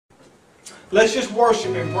Let's just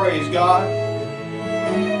worship and praise God.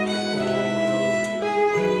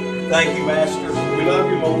 Thank you, Master. We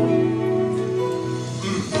love you, Lord.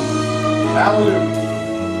 Hallelujah.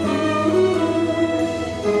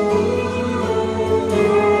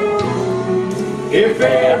 If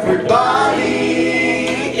everybody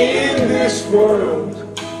in this world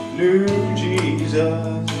knew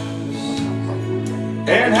Jesus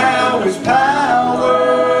and how His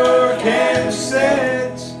power can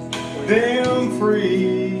set them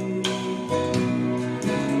free,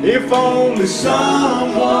 if only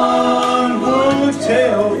someone would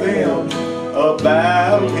tell them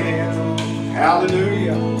about Him.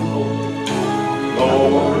 Hallelujah.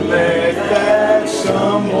 Lord, let that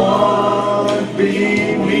someone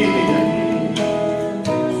be me.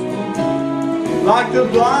 Like the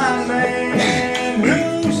blind man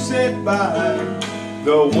who sat by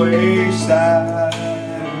the wayside.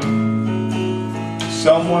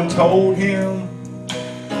 Someone told him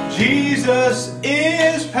Jesus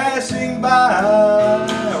is passing by.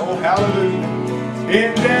 Oh, hallelujah.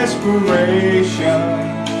 In desperation,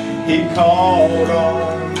 he called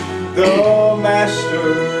on the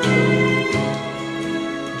Master.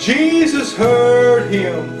 Jesus heard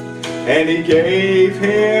him and He gave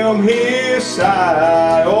him His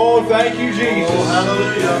sight. Oh, thank you, Jesus. Oh,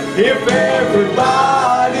 hallelujah. If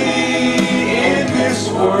everybody in this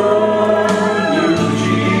world knew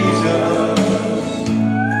Jesus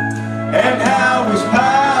and how His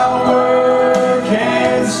power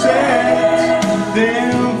can set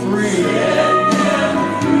them free,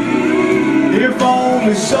 if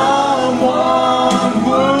only someone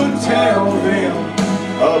would tell them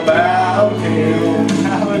about Him.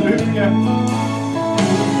 Hallelujah.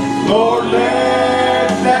 Lord, let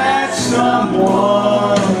that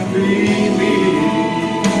someone be me.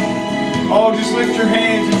 Oh, just lift your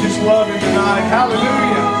hands and just love Him tonight.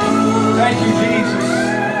 Hallelujah. Thank you, Jesus.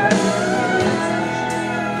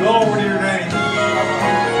 Glory to your name.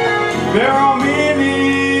 There are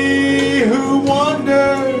many who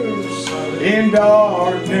wanders in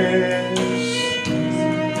darkness.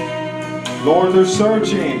 Lord, they're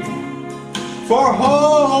searching for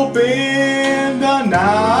hope in the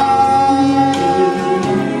night.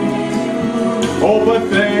 Oh, but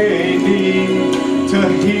they need to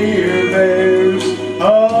hear there's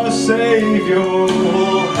a Savior.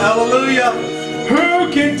 Hallelujah. Who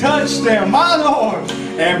can touch them, my Lord,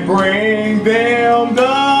 and bring them the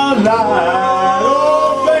light.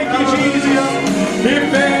 Oh, thank you, Jesus.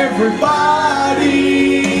 If everybody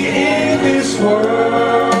in this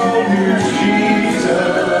world knew Jesus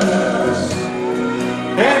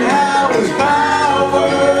and how His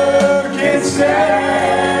power can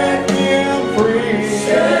set them free,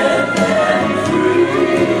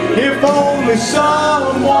 if only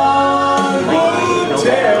someone would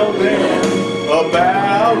tell them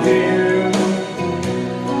about Him.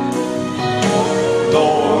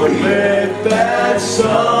 Lord, let that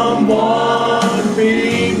someone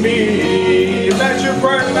be me. If that's your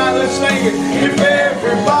prayer tonight, let's sing it. If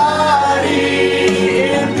everybody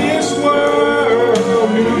in this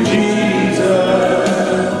world knew Jesus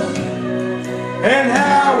and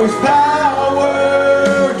how His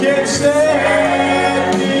power can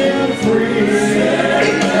set them free,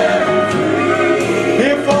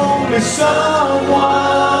 if only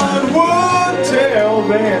someone would tell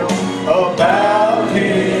them about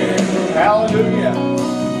Him. Hallelujah.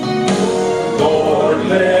 Lord,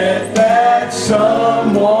 let that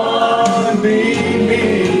someone be me.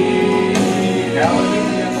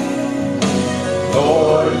 Hallelujah.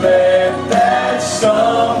 Lord, let that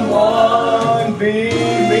someone be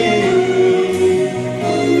me.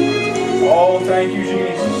 Oh, thank you,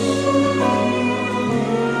 Jesus.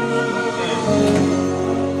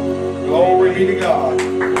 Glory be to God.